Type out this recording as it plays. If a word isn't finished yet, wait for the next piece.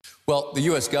Well, the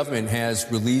U.S. government has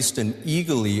released an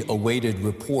eagerly awaited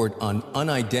report on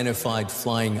unidentified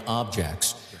flying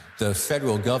objects. The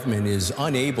federal government is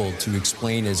unable to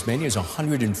explain as many as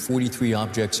 143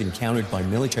 objects encountered by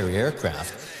military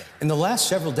aircraft in the last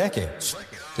several decades.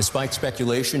 Despite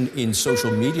speculation in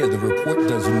social media, the report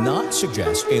does not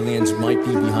suggest aliens might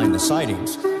be behind the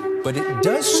sightings, but it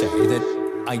does say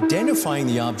that identifying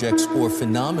the objects or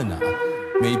phenomena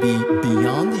may be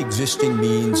beyond the existing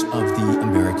means of the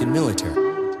American military.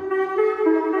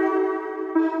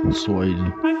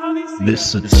 Persuading.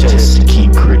 This a test to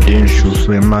keep credentials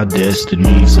when my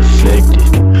destiny's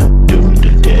affected, doomed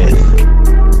to death,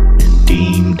 and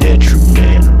deemed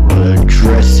detrimental.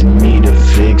 Addressing me to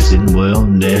fix it. Well,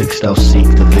 next I'll seek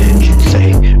the vengeance.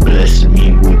 Hey, blessing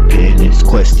me with penance.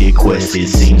 Quest, it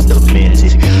seems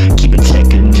demented. Keep a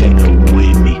TECA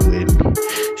with me.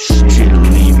 Shit'll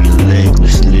leave you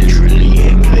legless, literally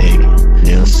and begging.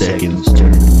 Then seconds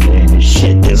turn to minutes.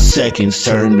 Shit, then seconds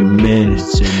turn to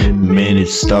minutes. And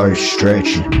minutes start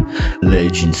stretching.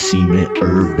 Legend, cement,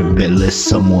 urban. Bet let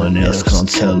someone else come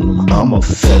tell them I'm a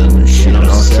felon. Shit, I'm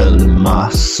selling my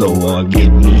soul. I'll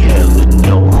get me hella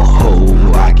no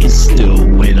hope. I can still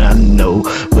win, I know.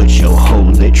 But yo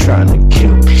ho, they tryna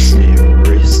kill me. Slit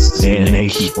wrists, and they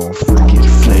keep on freaking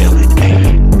flailing.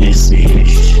 Ain't this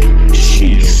bitch?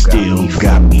 She still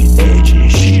got me edging.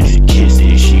 She's a kiss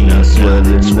it. She not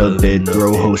swelling up that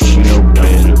bro ho. She know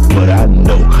better, but I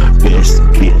know best.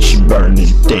 Bitch,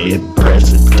 burning dead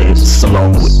presidents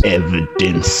along with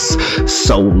evidence.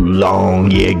 So long,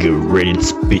 yeah, good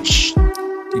riddance, bitch.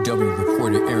 DW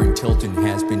reporter Aaron Tilton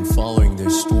has been following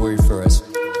this story for us.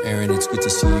 Aaron, it's good to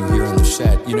see you here on the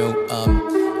set. You know,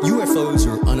 UFOs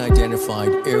or unidentified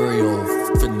aerial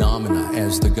phenomena,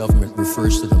 as the government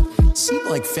refers to them, seem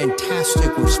like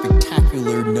fantastic or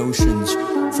spectacular notions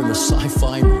from a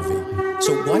sci-fi movie.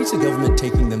 So why is the government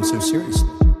taking them so seriously?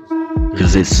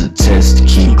 Cause it's a test to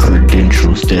keep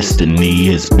credentials. Destiny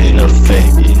has been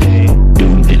affected,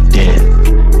 doomed to death,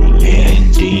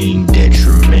 and deemed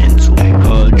detrimental.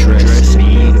 Address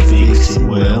me and fix it.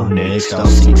 Well, next I'll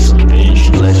seek some vengeance.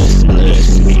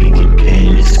 Bless me with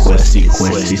penance. Quest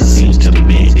it seems to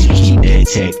meant to keep that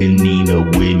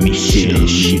TECA with me. Shit'll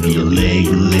leave your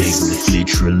legless,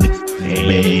 literally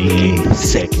begging.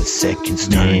 Seconds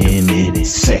turn to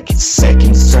minutes.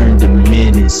 Seconds turn to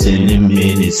minutes, and then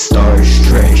minutes start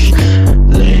stretching.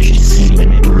 Legend,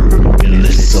 cement, urban.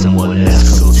 Let someone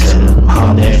else go tell them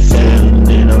I'm that felon,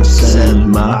 and I'm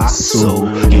selling my soul.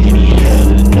 Give me hell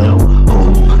no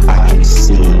hope. I can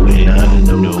still win, I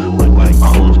know what my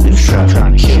hoes been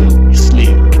trying to kill me.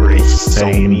 Slit wrists,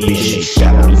 same bitch,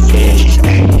 got me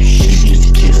edged. She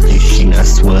just kissed it, she not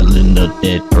swelling up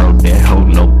that throat. That hoe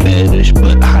no better,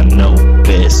 but I know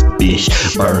best, bitch.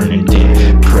 Burning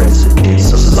dead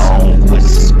presidents along with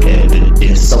some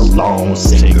evidence. So long,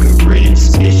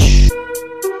 cigarettes, bitch.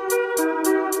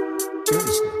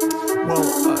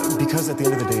 Well, because at the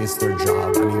end of the day, it's their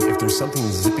job. I mean, if there's something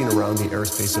zipping around the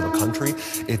airspace of a country,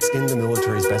 it's in the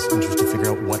military's best interest to figure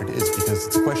out what it is, because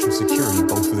it's a question of security,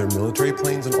 both for their military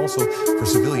planes and also for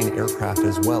civilian aircraft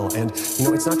as well. And, you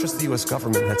know, it's not just the U.S.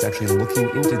 government that's actually looking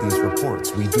into these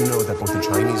reports. We do know that both the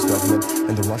Chinese government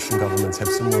and the Russian governments have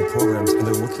similar programs, and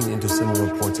they're looking into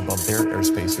similar reports above their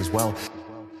airspace as well.